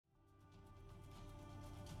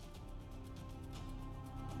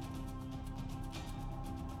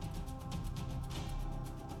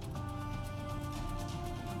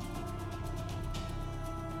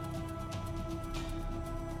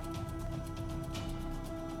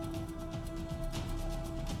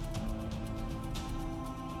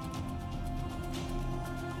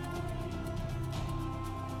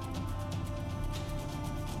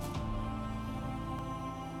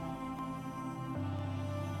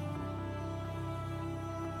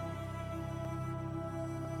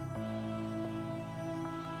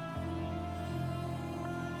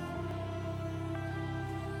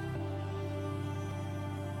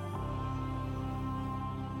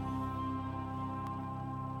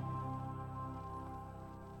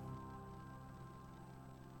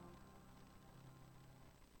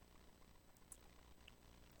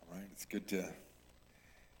It's good to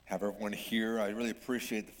have everyone here. I really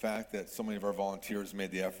appreciate the fact that so many of our volunteers made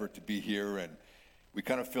the effort to be here, and we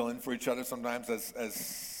kind of fill in for each other sometimes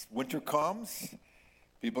as winter comes.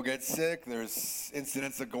 People get sick, there's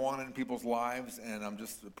incidents that go on in people's lives, and I'm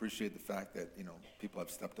just appreciate the fact that, people have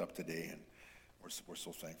stepped up today, and we're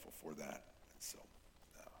so thankful for that. And so,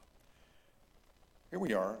 here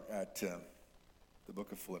we are at the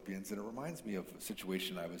book of Philippians, and it reminds me of a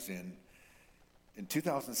situation I was in. In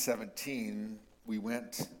 2017, we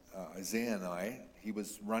went, Isaiah and I, he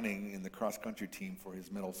was running in the cross-country team for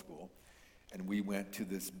his middle school, and we went to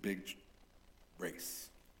this big race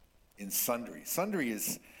in Sundre. Sundre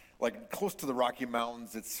is like close to the Rocky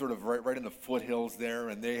Mountains. It's sort of right in the foothills there,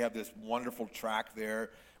 and they have this wonderful track there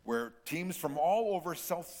where teams from all over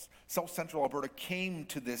South Central Alberta came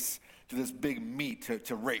to this big meet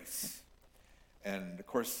to race. And of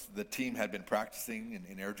course, the team had been practicing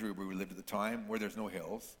in Airdrie, where we lived at the time, where there's no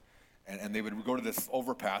hills. And they would go to this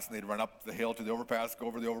overpass, and they'd run up the hill to the overpass, go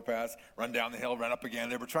over the overpass, run down the hill, run up again.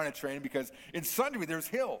 They were trying to train because in Sundre there's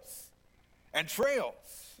hills and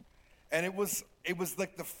trails. And it was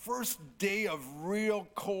like the first day of real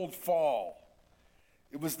cold fall.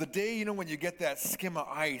 It was the day, when you get that skim of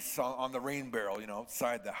ice on the rain barrel,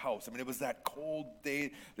 outside the house. I mean, it was that cold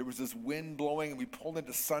day. There was this wind blowing, and we pulled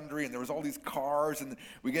into Sundre, and there was all these cars, and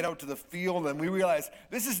we get out to the field, and we realized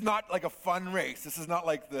this is not like a fun race. This is not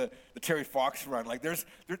like the Terry Fox run. Like there's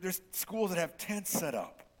schools that have tents set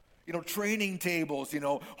up. Training tables,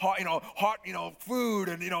 hot, food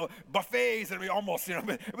and, buffets, and we almost,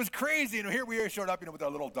 it was crazy. Here we showed up, with our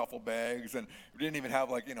little duffel bags, and we didn't even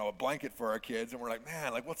have a blanket for our kids, and we're like,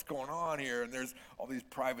 man, what's going on here? And there's all these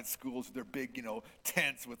private schools with their big,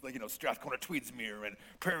 tents with Strathcona Tweedsmuir and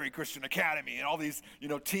Prairie Christian Academy and all these,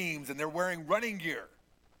 teams, and they're wearing running gear.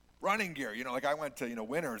 I went to,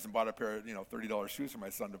 Winners and bought a pair of, $30 shoes for my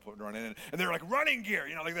son to run in, and they're like running gear,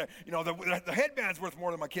 the headband's worth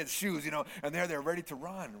more than my kids' shoes, and they're ready to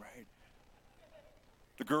run, right?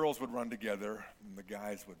 The girls would run together, and the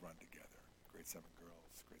guys would run together. Grade 7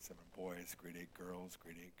 girls, grade 7 boys, grade 8 girls,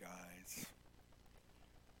 grade 8 guys.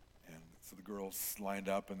 And so the girls lined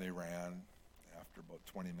up and they ran. After about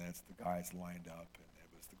 20 minutes, the guys lined up, and it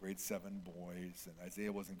was the grade 7 boys, and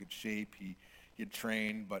Isaiah was in good shape. He had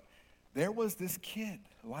trained, but there was this kid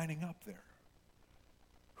lining up there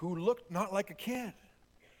who looked not like a kid.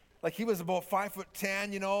 Like he was about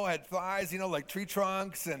 5'10", had thighs, like tree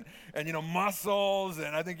trunks and muscles,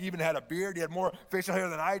 and I think he even had a beard. He had more facial hair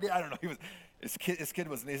than I did. I don't know.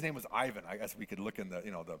 His name was Ivan. I guess we could look in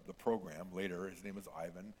the program later. His name was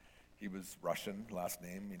Ivan. He was Russian, last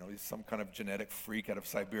name. He's some kind of genetic freak out of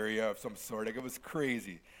Siberia of some sort. It was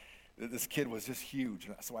crazy. This kid was just huge.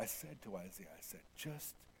 And so I said to Isaiah,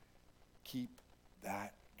 just keep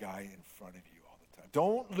that guy in front of you all the time.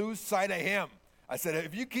 Don't lose sight of him. I said,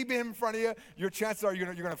 if you keep him in front of you, your chances are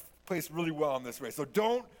you're going to place really well in this race. So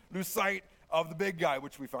don't lose sight of the big guy,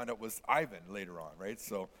 which we found out was Ivan later on, right?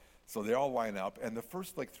 So they all line up, and the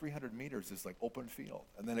first 300 meters is open field.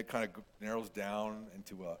 And then it kind of narrows down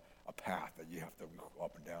into a path that you have to go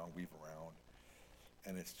up and down, weave around.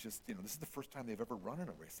 And it's just, this is the first time they've ever run in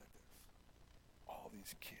a race like this. All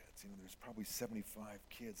these kids, there's probably 75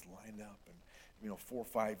 kids lined up and, 4 or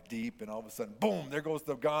 5 deep, and all of a sudden, boom, there goes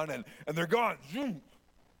the gun, and they're gone. Zoom.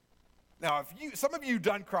 Now, some of you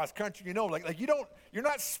done cross country, you're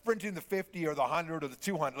not sprinting the 50 or the 100 or the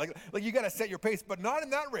 200. Like you got to set your pace, but not in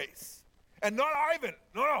that race. And not Ivan.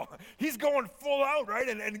 No. He's going full out, right?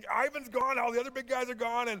 And Ivan's gone. All the other big guys are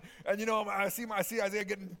gone. And I see Isaiah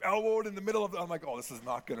getting elbowed in the middle of I'm like, oh, this is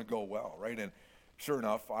not going to go well, right? And sure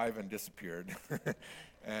enough, Ivan disappeared.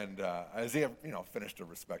 And Isaiah, finished a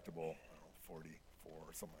respectable 44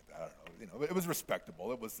 or something like that. I don't know. It was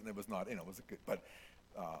respectable. It was not, it was a good, but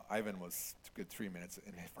Ivan was a good 3 minutes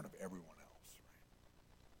in front of everyone else, right?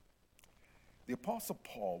 The Apostle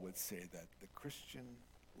Paul would say that the Christian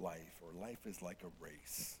life is like a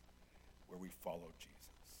race where we follow Jesus.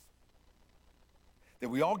 That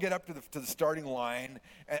we all get up to the starting line,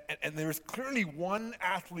 and there's clearly one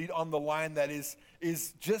athlete on the line that is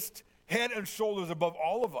just head and shoulders above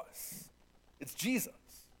all of us. It's Jesus.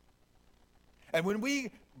 And when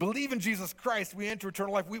we believe in Jesus Christ, we enter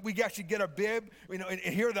eternal life. We actually get a bib. And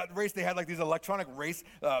here at that race, they had these electronic race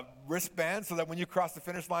wristbands so that when you cross the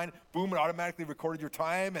finish line, boom, it automatically recorded your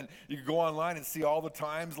time, and you could go online and see all the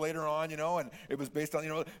times later on, and it was based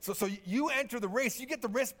on, So you enter the race, you get the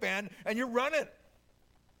wristband, and you're running.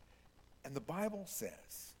 And the Bible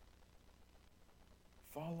says,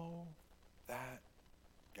 follow that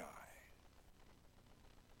guy.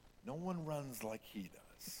 No one runs like he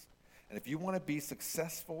does. And if you want to be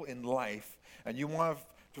successful in life, and you want to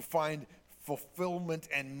to find fulfillment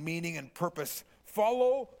and meaning and purpose,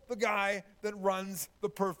 follow the guy that runs the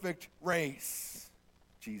perfect race,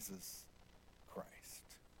 Jesus Christ.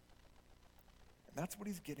 And that's what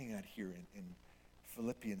he's getting at here in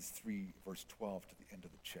Philippians 3, verse 12 to the end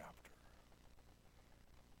of the chapter.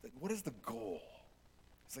 That what is the goal?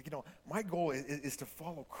 It's like, my goal is to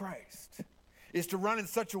follow Christ, is to run in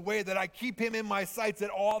such a way that I keep him in my sights at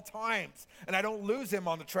all times and I don't lose him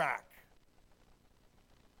on the track.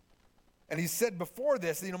 And he said before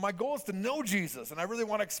this, my goal is to know Jesus, and I really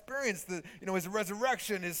want to experience his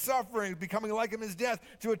resurrection, his suffering, becoming like him, his death,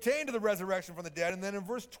 to attain to the resurrection from the dead. And then in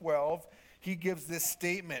verse 12, he gives this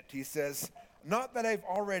statement. He says, not that I've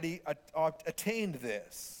already attained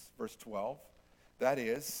this, verse 12, that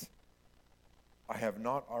is, I have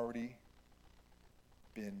not already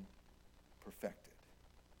been perfected.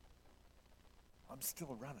 I'm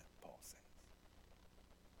still running, Paul says.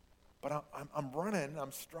 But I'm running,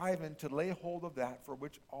 I'm striving to lay hold of that for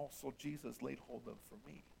which also Jesus laid hold of for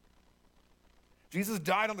me. Jesus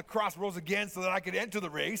died on the cross, rose again so that I could enter the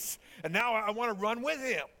race, and now I want to run with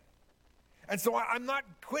him. And so I'm not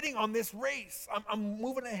quitting on this race. I'm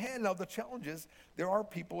moving ahead. Now the challenge is, there are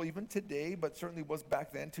people even today, but certainly was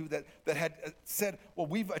back then too, that had said, well,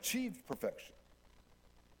 we've achieved perfection.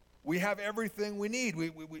 We have everything we need.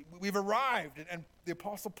 We've arrived. And the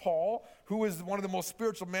Apostle Paul, who is one of the most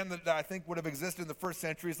spiritual men that I think would have existed in the first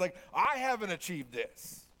century, is like, I haven't achieved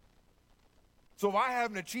this. So if I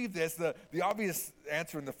haven't achieved this, the obvious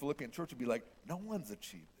answer in the Philippian church would be like, no one's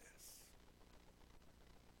achieved this.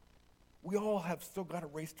 We all have still got a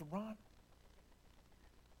race to run.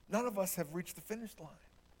 None of us have reached the finish line.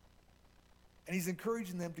 And he's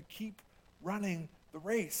encouraging them to keep running the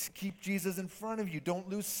race. Keep Jesus in front of you. Don't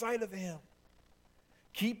lose sight of him.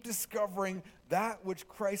 Keep discovering that which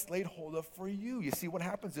Christ laid hold of for you. You see, what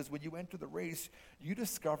happens is when you enter the race, you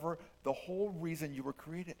discover the whole reason you were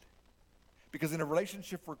created. Because in a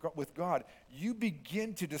relationship with God, you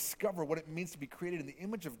begin to discover what it means to be created in the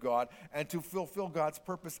image of God and to fulfill God's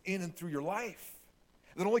purpose in and through your life.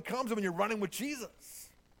 That only comes when you're running with Jesus.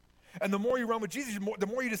 And the more you run with Jesus, the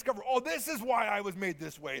more you discover, oh, this is why I was made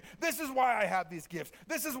this way. This is why I have these gifts.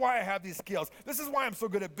 This is why I have these skills. This is why I'm so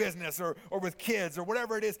good at business or with kids or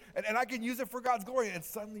whatever it is. And I can use it for God's glory. And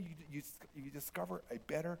suddenly you discover a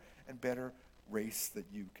better and better race that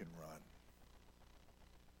you can run.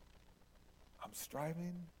 I'm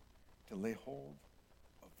striving to lay hold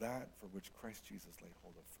of that for which Christ Jesus laid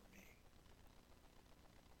hold of for me.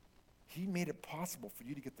 He made it possible for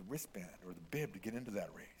you to get the wristband or the bib to get into that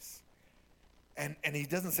race. And he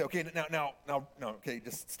doesn't say, okay, now, okay,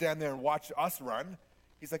 just stand there and watch us run.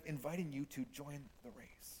 He's like inviting you to join the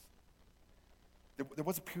race. There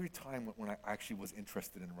was a period of time when I actually was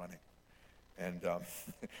interested in running.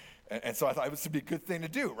 And so I thought it was to be a good thing to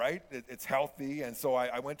do, right? It's healthy. And so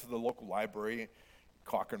I went to the local library,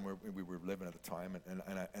 Cochrane, where we were living at the time,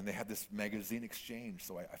 and they had this magazine exchange.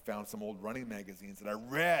 So I found some old running magazines, and I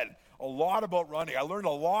read a lot about running. I learned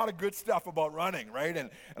a lot of good stuff about running, right? And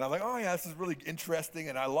I'm like, oh yeah, this is really interesting,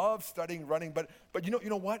 and I love studying running. But you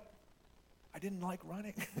know what? I didn't like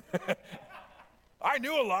running. I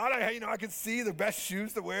knew a lot. I could see the best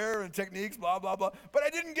shoes to wear and techniques, blah, blah, blah. But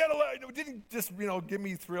I didn't get a lot. It didn't just, give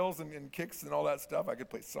me thrills and kicks and all that stuff. I could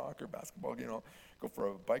play soccer, basketball, go for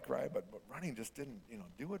a bike ride. But running just didn't,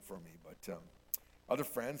 do it for me. But other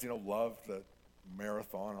friends, loved the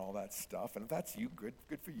marathon and all that stuff. And if that's you, good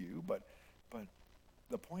for you. But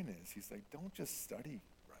the point is, he's like, don't just study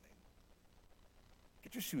running.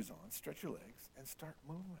 Get your shoes on, stretch your legs, and start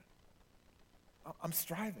moving. I'm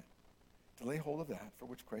striving to lay hold of that for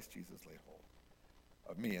which Christ Jesus laid hold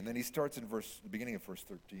of me. And then he starts in the beginning of verse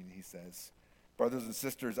 13. He says, brothers and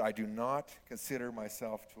sisters, I do not consider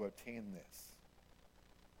myself to attain this.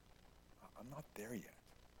 I'm not there yet.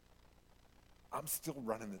 I'm still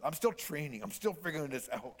running this. I'm still training. I'm still figuring this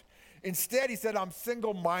out. Instead, he said, I'm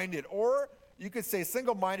single-minded. Or you could say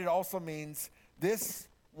single-minded also means this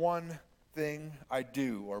one thing I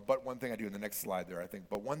do, or but one thing I do in the next slide there, I think.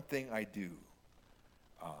 But one thing I do.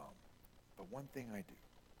 But one thing I do.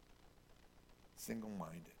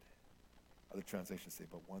 Single-minded. Other translations say,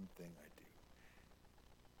 but one thing I do.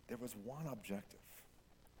 There was one objective.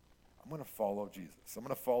 I'm going to follow Jesus. I'm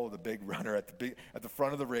going to follow the big runner at the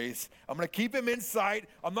front of the race. I'm going to keep him in sight.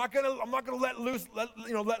 I'm not going to let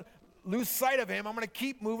lose sight of him. I'm going to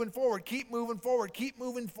keep moving forward. Keep moving forward. Keep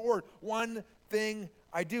moving forward. One thing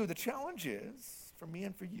I do. The challenge is, for me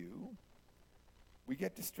and for you, we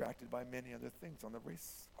get distracted by many other things on the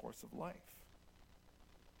race course of life.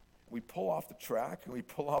 We pull off the track and we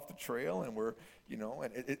pull off the trail, and we're,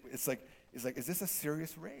 and it's like, is this a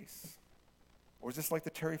serious race? Or is this like the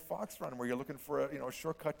Terry Fox run where you're looking for a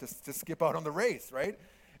shortcut to skip out on the race, right?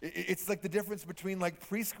 It's like the difference between like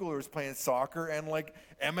preschoolers playing soccer and like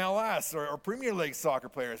MLS or Premier League soccer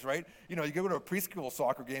players, right? You go to a preschool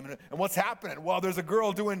soccer game and what's happening? Well, there's a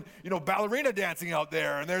girl doing, ballerina dancing out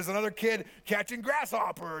there, and there's another kid catching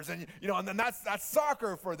grasshoppers, and then that's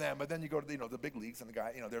soccer for them. But then you go to the big leagues, and the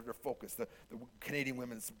guy, they're focused. The Canadian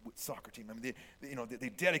women's soccer team, I mean, they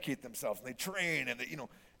dedicate themselves and they train, and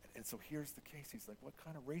and so here's the case. He's like, what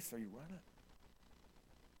kind of race are you running?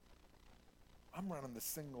 I'm running the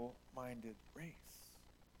single-minded race.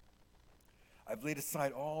 I've laid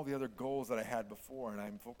aside all the other goals that I had before, and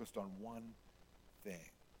I'm focused on one thing.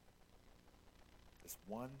 This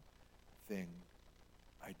one thing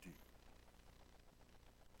I do.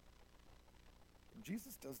 And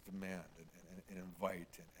Jesus does demand and invite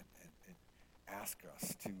and ask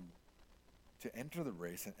us to enter the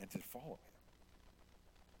race and to follow him.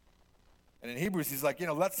 And in Hebrews, he's like,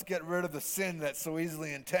 let's get rid of the sin that so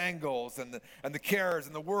easily entangles and the cares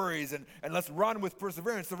and the worries, and let's run with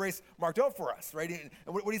perseverance the race marked out for us, right? And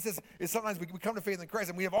what he says is sometimes we come to faith in Christ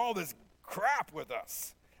and we have all this crap with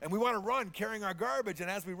us. And we want to run carrying our garbage. And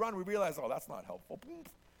as we run, we realize, oh, that's not helpful. Boom,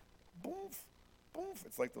 boom, boom.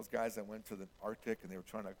 It's like those guys that went to the Arctic and they were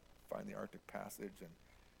trying to find the Arctic Passage. And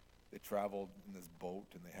they traveled in this boat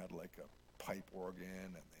and they had like a pipe organ,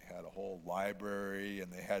 and they had a whole library,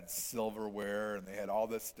 and they had silverware, and they had all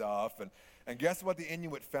this stuff. And guess what the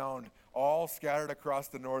Inuit found all scattered across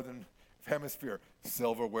the northern hemisphere?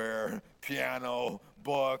 Silverware, piano,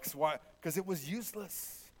 books. Why? Because it was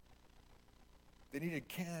useless. They needed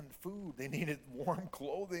canned food. They needed warm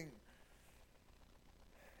clothing.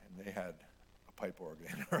 And they had a pipe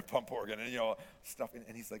organ or a pump organ and, stuff.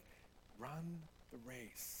 And he's like, run the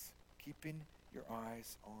race, keeping your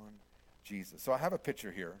eyes on Jesus. So I have a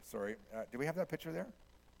picture here. Sorry. Do we have that picture there?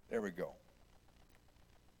 There we go.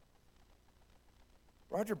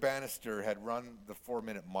 Roger Bannister had run the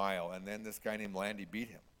 4-minute mile, and then this guy named Landy beat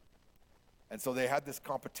him. And so they had this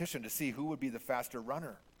competition to see who would be the faster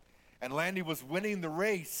runner. And Landy was winning the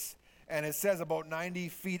race, and it says about 90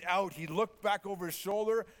 feet out, he looked back over his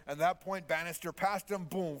shoulder, and at that point Bannister passed him,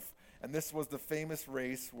 boom. And this was the famous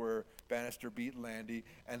race where Bannister beat Landy.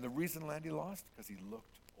 And the reason Landy lost? Because he looked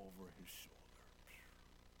over his shoulder.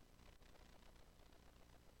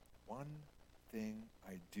 One thing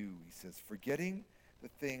I do, he says, forgetting the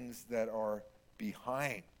things that are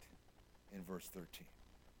behind in verse 13.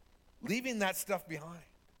 Leaving that stuff behind.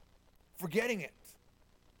 Forgetting it.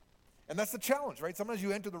 And that's the challenge, right? Sometimes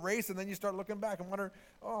you enter the race and then you start looking back and wonder,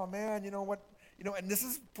 oh man, what? And this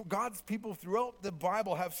is God's people throughout the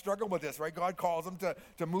Bible have struggled with this, right? God calls them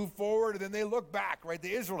to move forward, and then they look back, right?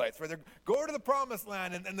 The Israelites, right? They go to the promised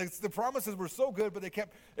land, and the promises were so good, but they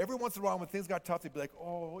kept, every once in a while when things got tough, they'd be like,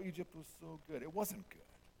 oh, Egypt was so good. It wasn't good.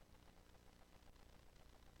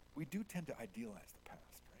 We do tend to idealize the past,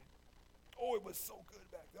 right? Oh, it was so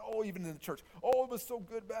good back then. Oh, even in the church. Oh, it was so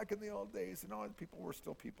good back in the old days. People were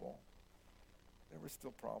still people. There were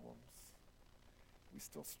still problems. We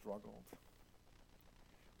still struggled.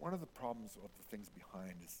 One of the problems of the things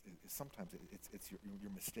behind is sometimes it's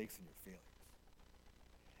your mistakes and your failures.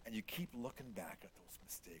 And you keep looking back at those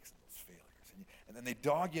mistakes and those failures. And then they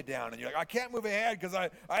dog you down, and you're like, I can't move ahead because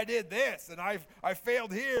I did this, and I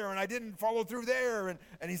failed here, and I didn't follow through there. And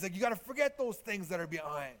he's like, you got to forget those things that are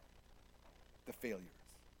behind the failures.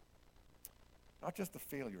 Not just the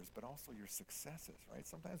failures, but also your successes, right?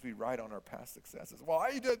 Sometimes we ride on our past successes. Well,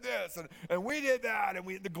 I did this, and we did that, and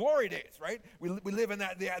the glory days, right? We live in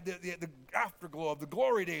that the afterglow of the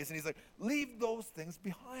glory days. And he's like, leave those things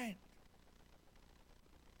behind.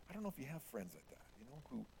 I don't know if you have friends like that,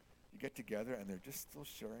 who you get together and they're just still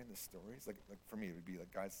sharing the stories. Like for me, it would be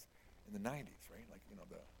like guys in the 90s, right? Like,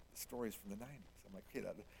 the stories from the 90s. I'm like, okay,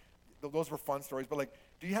 those were fun stories, but like,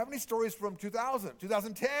 do you have any stories from 2000,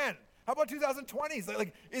 2010? How about 2020s?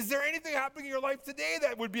 Like, is there anything happening in your life today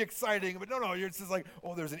that would be exciting? But no, you're just like,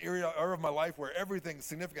 oh, there's an era of my life where everything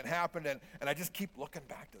significant happened, and I just keep looking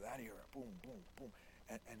back to that era. Boom, boom, boom.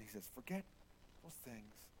 And he says, forget those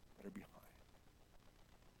things that are behind.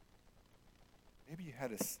 Maybe you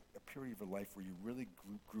had a period of your life where you really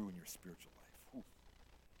grew in your spiritual life. Ooh.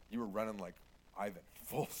 You were running like Ivan,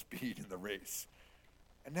 full speed in the race.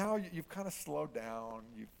 And now you've kind of slowed down.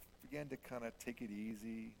 You've began to kind of take it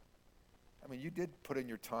easy. I mean, you did put in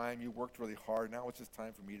your time. You worked really hard. Now it's just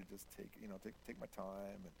time for me to just take my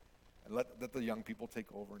time and let the young people take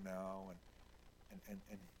over now. And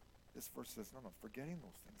this verse says, no, forgetting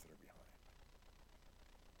those things that are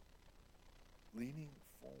behind. Leaning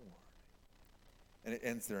forward. And it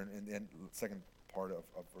ends there in the second part of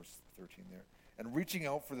verse 13 there. and reaching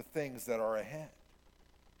out for the things that are ahead.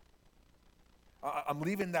 I'm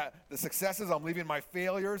leaving the successes, I'm leaving my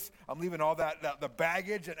failures, I'm leaving all the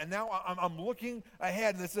baggage, and now I'm looking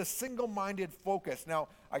ahead, and it's a single-minded focus. Now,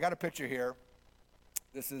 I got a picture here.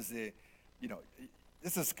 This is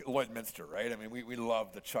this is Lloydminster, right? I mean, we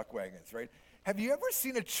love the chuck wagons, right? Have you ever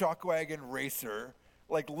seen a chuck wagon racer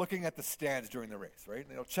like looking at the stands during the race, right?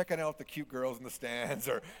 Checking out the cute girls in the stands,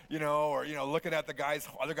 or looking at the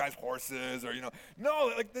other guys' horses, or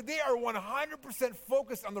no, like they are 100%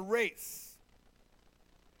 focused on the race.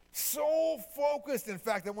 So focused, in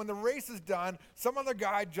fact, that when the race is done, some other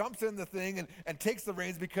guy jumps in the thing and takes the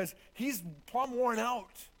reins because he's plumb worn out.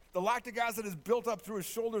 The lactic acid is built up through his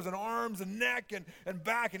shoulders and arms and neck and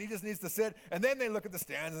back, and he just needs to sit. And then they look at the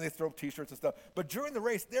stands and they throw T-shirts and stuff. But during the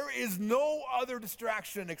race, there is no other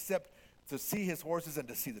distraction except to see his horses and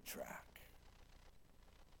to see the track.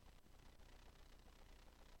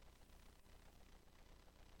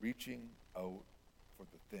 Reaching out for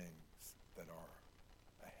the things that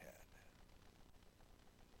are ahead.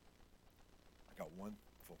 I got one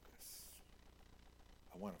focus.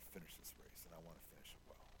 I want to finish this race, and I want to finish it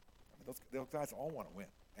well. I mean, those guys all want to win,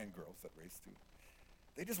 and girls that race too.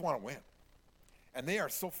 They just want to win. And they are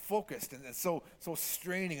so focused and so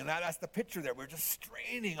straining, and that's the picture there. We're just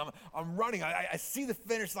straining. I'm running. I see the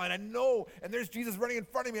finish line. I know, and there's Jesus running in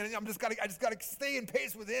front of me, and I just got to stay in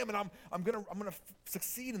pace with him, and I'm gonna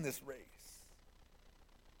succeed in this race.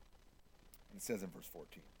 And it says in verse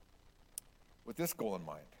 14, with this goal in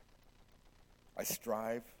mind, I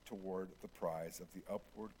strive toward the prize of the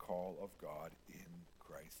upward call of God in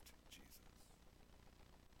Christ Jesus.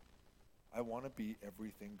 I want to be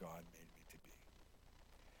everything God made me to be.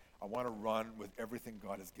 I want to run with everything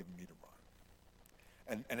God has given me to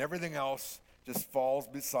run. And everything else just falls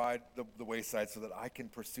beside the wayside so that I can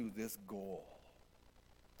pursue this goal.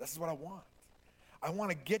 This is what I want. I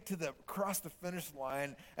want to get across the finish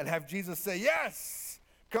line and have Jesus say, yes,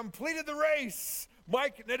 completed the race.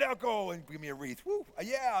 Mike Nedelko, and give me a wreath. Woo,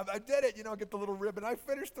 yeah, I did it. Get the little ribbon. I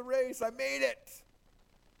finished the race. I made it.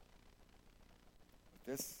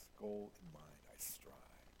 With this goal in mind, I strive.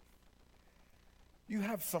 You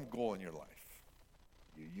have some goal in your life.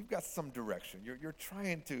 You've got some direction. You're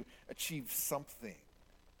trying to achieve something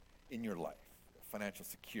in your life. Financial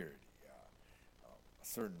security, a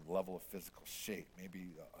certain level of physical shape, maybe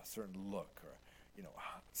a certain look, or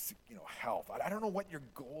health. I don't know what your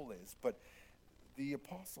goal is, but the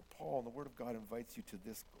Apostle Paul and the Word of God invites you to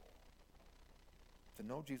this goal, to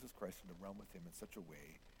know Jesus Christ and to run with him in such a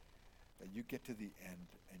way that you get to the end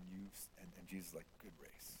and Jesus is like, good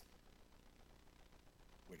race.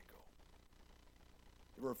 Way to go.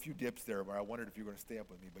 There were a few dips there where I wondered if you were going to stay up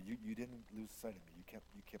with me, but you didn't lose sight of me. You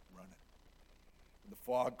kept running. When the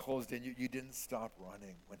fog closed in, you didn't stop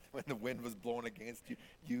running. When the wind was blowing against you,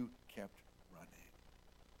 you kept running.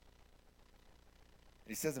 And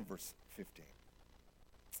he says in verse 15,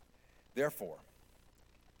 therefore,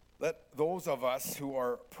 let those of us who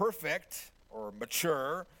are perfect or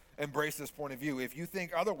mature embrace this point of view. If you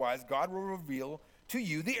think otherwise, God will reveal to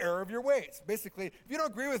you the error of your ways. Basically, if you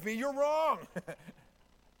don't agree with me, you're wrong.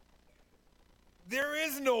 There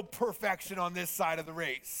is no perfection on this side of the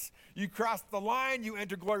race. You cross the line, you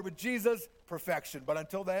enter glory with Jesus, perfection. But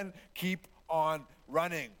until then, keep on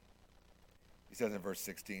running. He says in verse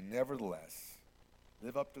 16, nevertheless,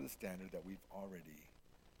 live up to the standard that we've already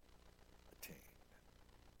attained.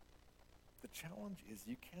 The challenge is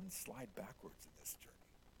you can slide backwards in this journey.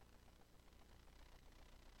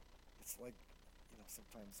 It's like,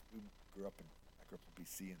 sometimes I grew up in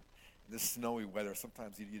BC, and in this snowy weather,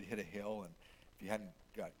 sometimes you'd hit a hill, and if you hadn't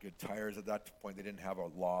got good tires at that point, they didn't have a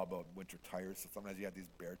law about winter tires, so sometimes you had these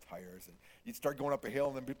bare tires, and you'd start going up a hill,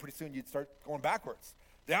 and then pretty soon you'd start going backwards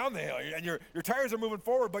down the hill, and your tires are moving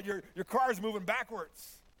forward, but your car is moving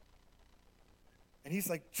backwards. And he's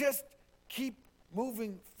like, just keep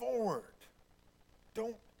moving forward.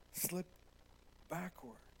 Don't slip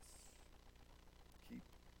backwards. Keep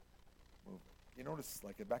moving. You notice,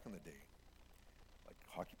 like back in the day, like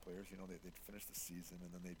hockey players, they'd finish the season,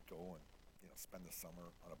 and then they'd go and spend the summer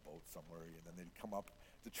on a boat somewhere, and then they'd come up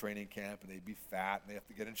to training camp, and they'd be fat, and they have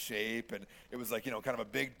to get in shape, and it was like, kind of a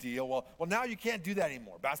big deal. Well, now you can't do that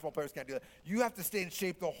anymore. Basketball players can't do that. You have to stay in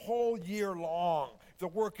shape the whole year long. It's a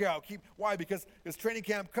workout. Why? Because training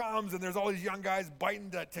camp comes, and there's all these young guys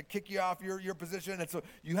biting to kick you off your position, and so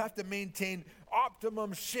you have to maintain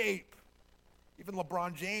optimum shape. Even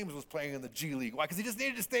LeBron James was playing in the G League. Why? Because he just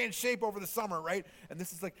needed to stay in shape over the summer, right? And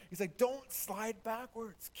this is he's like, don't slide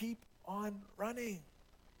backwards. Keep on running.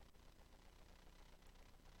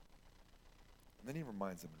 And then he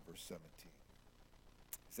reminds them in verse 17.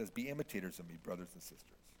 He says, be imitators of me, brothers and sisters.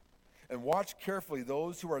 And watch carefully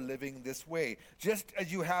those who are living this way, just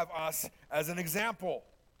as you have us as an example.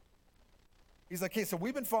 He's like, okay, so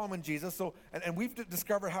we've been following Jesus, and we've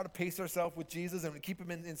discovered how to pace ourselves with Jesus and keep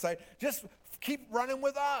him in sight. Just keep running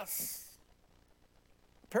with us.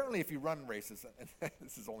 Apparently, if you run races, and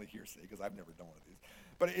this is only hearsay because I've never done one of these,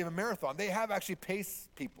 but in a marathon, they have actually pace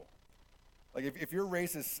people. Like if your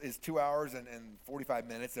race is 2 hours and 45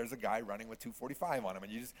 minutes, there's a guy running with 2:45 on him,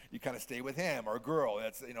 and you kind of stay with him, or a girl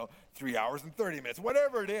that's 3 hours and 30 minutes,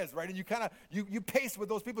 whatever it is, right? And you kind of you pace with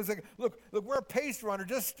those people. It's like, look, we're a pace runner.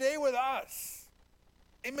 Just stay with us,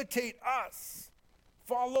 imitate us,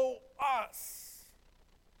 follow us.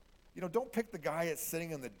 Don't pick the guy that's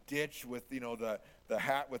sitting in the ditch with the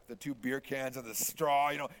hat with the 2 beer cans and the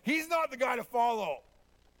straw. He's not the guy to follow.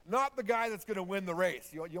 Not the guy that's going to win the race.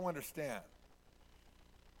 You'll understand.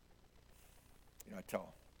 I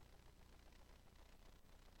tell.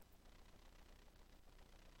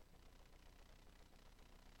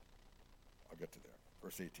 I'll get to there.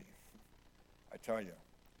 Verse 18. I tell you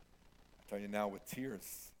now with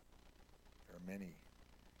tears, there are many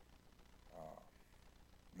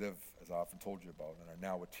live, as I often told you about, and are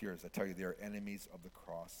now with tears. I tell you, they are enemies of the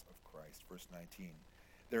cross of Christ. Verse 19.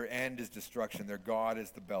 Their end is destruction. Their God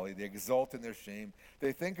is the belly. They exult in their shame.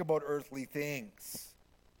 They think about earthly things.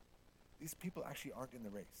 These people actually aren't in the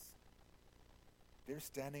race. They're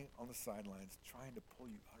standing on the sidelines trying to pull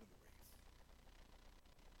you out of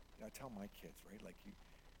the race. I tell my kids, right,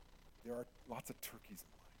 there are lots of turkeys in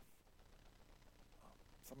life.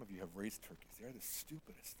 Some of you have raised turkeys. They're the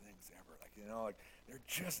stupidest things ever. They're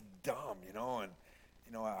just dumb, and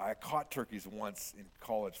I caught turkeys once in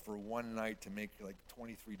college for one night to make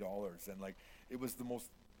 $23, and it was the most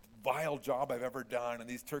vile job I've ever done. And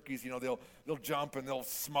these turkeys, they'll jump and they'll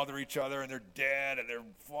smother each other, and they're dead and they're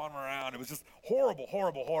flying around. It was just horrible,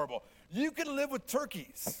 horrible, horrible. You can live with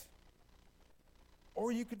turkeys,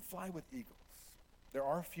 or you could fly with eagles. There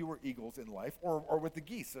are fewer eagles in life, or with the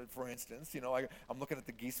geese, for instance. I'm looking at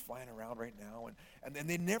the geese flying around right now, and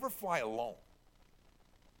they never fly alone.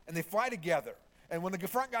 And they fly together. And when the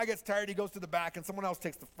front guy gets tired, he goes to the back, and someone else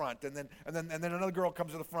takes the front. And then another girl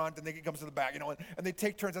comes to the front, and they comes to the back. And they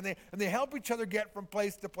take turns, and they help each other get from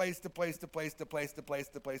place to place to place to place to place to place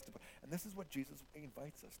to place to place. And this is what Jesus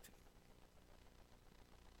invites us to.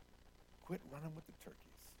 Quit running with the turkeys,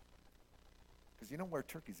 because you know where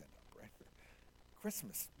turkeys end up, right?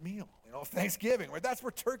 Christmas meal, Thanksgiving, right? That's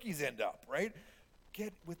where turkeys end up, right?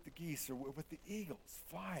 Get with the geese or with the eagles.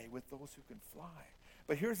 Fly with those who can fly.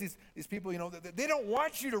 But here's these people, they don't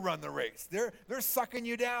want you to run the race. They're sucking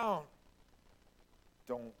you down.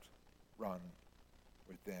 Don't run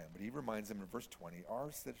with them. But he reminds them in verse 20,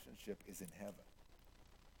 our citizenship is in heaven.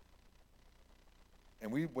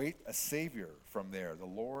 And we wait a Savior from there, the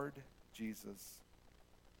Lord Jesus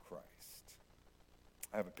Christ.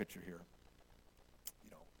 I have a picture here.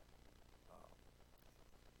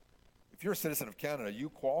 If you're a citizen of Canada, you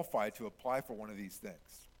qualify to apply for one of these things.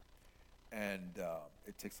 And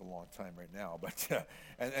it takes a long time right now, but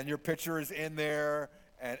and your picture is in there,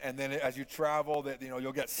 and then as you travel, that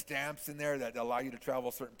you'll get stamps in there that allow you to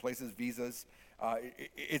travel certain places, visas.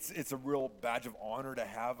 It's a real badge of honor to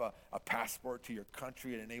have a passport to your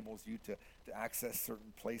country. It enables you to access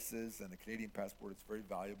certain places, and the Canadian passport is very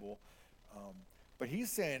valuable. But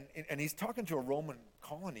he's saying, and he's talking to a Roman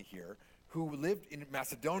colony here, who lived in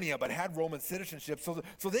Macedonia but had Roman citizenship.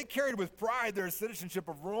 So they carried with pride their citizenship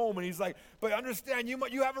of Rome. And he's like, but understand,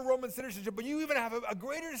 you have a Roman citizenship, but you even have a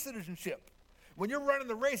greater citizenship. When you're running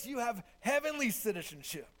the race, you have heavenly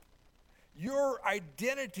citizenship. Your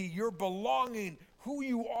identity, your belonging, who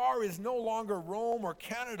you are is no longer Rome or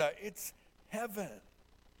Canada. It's heaven.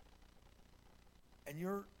 And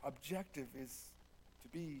your objective is to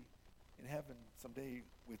be in heaven someday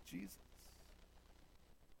with Jesus.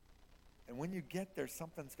 And when you get there,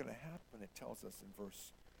 something's going to happen, it tells us in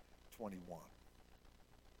verse 21.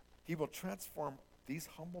 He will transform these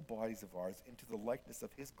humble bodies of ours into the likeness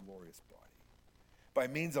of his glorious body, by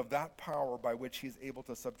means of that power by which he is able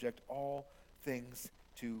to subject all things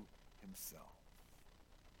to himself.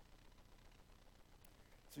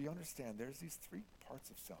 So you understand, there's these 3 parts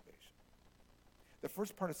of salvation. The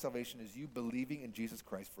first part of salvation is you believing in Jesus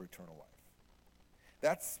Christ for eternal life.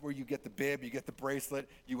 That's where you get the bib, you get the bracelet,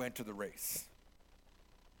 you enter the race.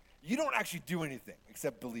 You don't actually do anything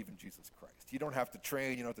except believe in Jesus Christ. You don't have to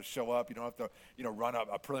train, you don't have to show up, you don't have to run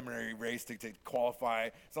a preliminary race to qualify.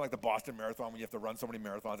 It's not like the Boston Marathon when you have to run so many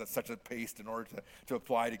marathons at such a pace in order to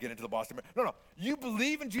apply to get into the Boston Marathon. No. You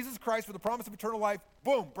believe in Jesus Christ for the promise of eternal life,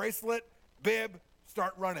 boom, bracelet, bib,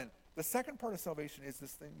 start running. The second part of salvation is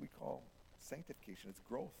this thing we call sanctification. It's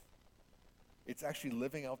growth. It's actually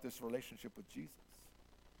living out this relationship with Jesus.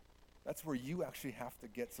 That's where you actually have to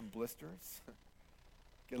get some blisters,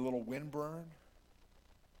 get a little windburn,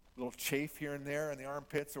 a little chafe here and there in the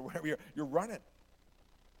armpits or wherever you're running.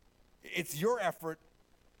 It's your effort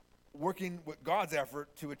working with God's effort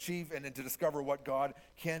to achieve and to discover what God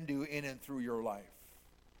can do in and through your life.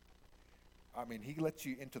 I mean, he lets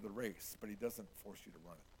you into the race, but he doesn't force you to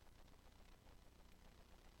run it.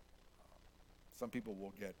 Some people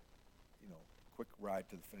will get, quick ride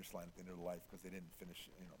to the finish line at the end of their life because they didn't finish,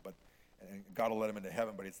 but and God will let them into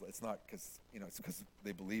heaven, but it's not because, it's because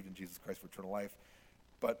they believed in Jesus Christ for eternal life.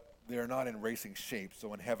 But they're not in racing shape,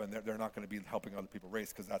 so in heaven, they're not going to be helping other people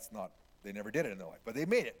race because they never did it in their life. But they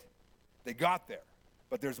made it. They got there.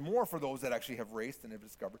 But there's more for those that actually have raced and have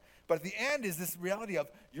discovered. But at the end is this reality of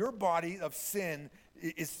your body of sin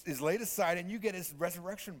is laid aside and you get this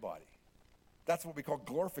resurrection body. That's what we call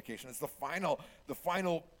glorification. It's the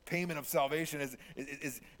final payment of salvation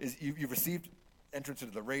is you've received entrance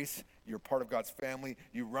into the race. You're part of God's family.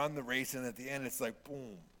 You run the race, and at the end, it's like,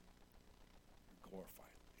 boom, you're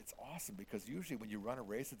glorified. It's awesome because usually when you run a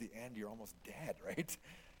race at the end, you're almost dead, right?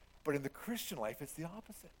 But in the Christian life, it's the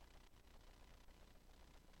opposite.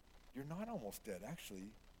 You're not almost dead. Actually,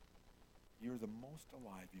 you're the most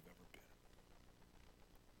alive you've ever been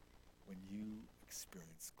when you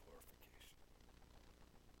experience glorification.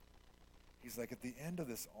 He's like, at the end of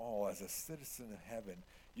this all, as a citizen of heaven,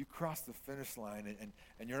 you cross the finish line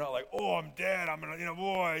and you're not like, oh, I'm dead. I'm going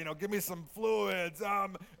to, give me some fluids,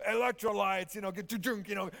 electrolytes, get to drink,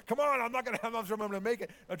 come on, I'm not going to have enough time, I'm going to make it.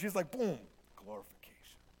 No, Jesus like, boom,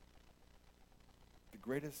 glorification. The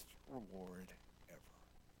greatest reward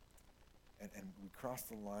ever. And we cross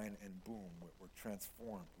the line and boom, we're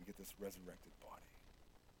transformed. We get this resurrected body.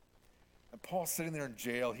 And Paul's sitting there in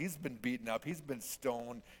jail. He's been beaten up. He's been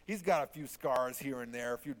stoned. He's got a few scars here and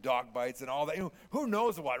there, a few dog bites and all that. Who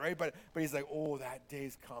knows what, right? But he's like, oh, that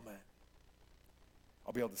day's coming.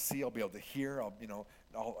 I'll be able to see. I'll be able to hear.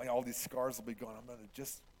 All these scars will be gone. I'm going to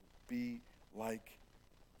just be like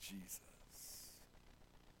Jesus,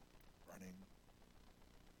 running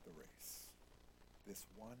the race. This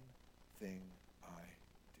one thing I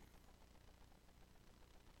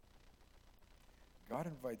God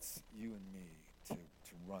invites you and me to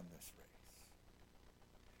run this race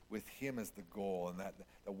with him as the goal and that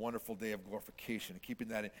wonderful day of glorification, and keeping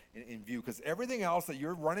that in view, because everything else that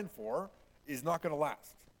you're running for is not going to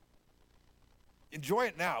last. Enjoy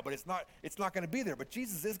it now, but it's not going to be there. But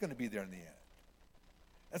Jesus is going to be there in the end.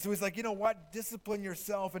 And so he's like, you know what? Discipline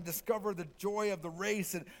yourself and discover the joy of the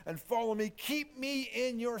race and follow me. Keep me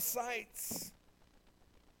in your sights.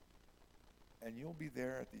 And you'll be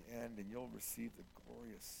there at the end, and you'll receive the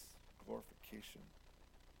glorious glorification.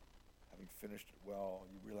 Having finished it well,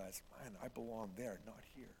 you realize, man, I belong there, not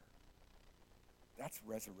here. That's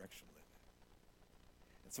resurrection living.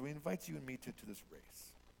 And so he invites you and me to this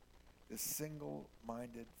race, this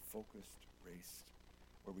single-minded, focused race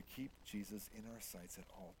where we keep Jesus in our sights at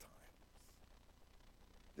all times.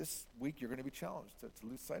 This week, you're going to be challenged to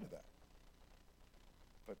lose sight of that.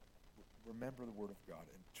 But remember the Word of God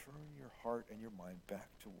and turn your heart and your mind back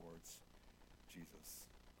towards Jesus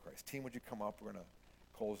Christ. Team, would you come up? We're going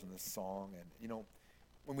to close in this song. And,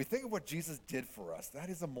 when we think of what Jesus did for us, that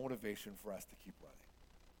is a motivation for us to keep running.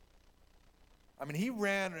 I mean, he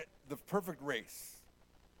ran the perfect race.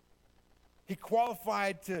 He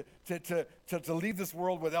qualified to leave this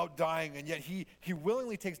world without dying, and yet he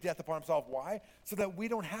willingly takes death upon himself. Why? So that we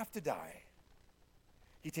don't have to die.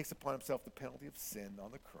 He takes upon himself the penalty of sin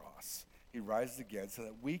on the cross. He rises again so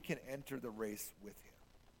that we can enter the race with him.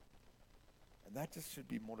 And that just should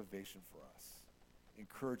be motivation for us,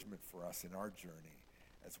 encouragement for us in our journey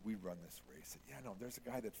as we run this race. There's a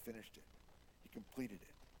guy that finished it. He completed it.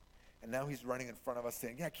 And now he's running in front of us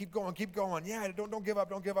saying, keep going, keep going. Don't give up,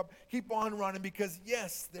 don't give up. Keep on running because,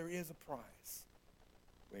 yes, there is a prize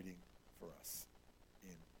waiting for us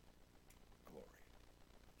in glory.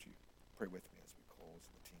 Would you pray with me as we close,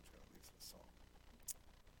 and the team's going to lead us in a song.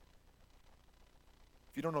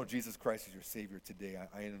 If you don't know Jesus Christ as your Savior today,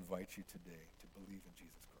 I invite you today to believe in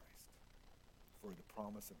Jesus Christ for the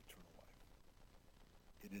promise of eternal life.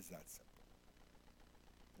 It is that simple.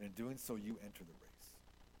 And in doing so, you enter the race.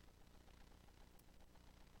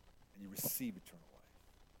 And you receive eternal life.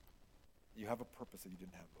 You have a purpose that you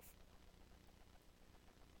didn't have before.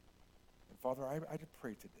 And Father, I just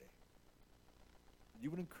pray today that you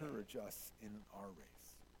would encourage us in our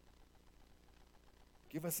race.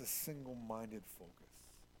 Give us a single-minded focus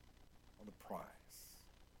on the prize,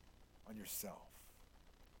 on yourself.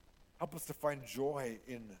 Help us to find joy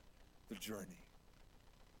in the journey.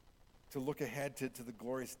 to look ahead to the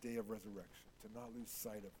glorious day of resurrection, to not lose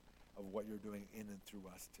sight of what you're doing in and through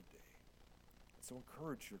us today. And so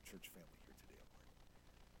encourage your church family here today,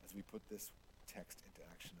 Lord, as we put this text into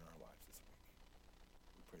action in our lives this week.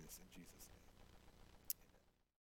 We pray this in Jesus' name.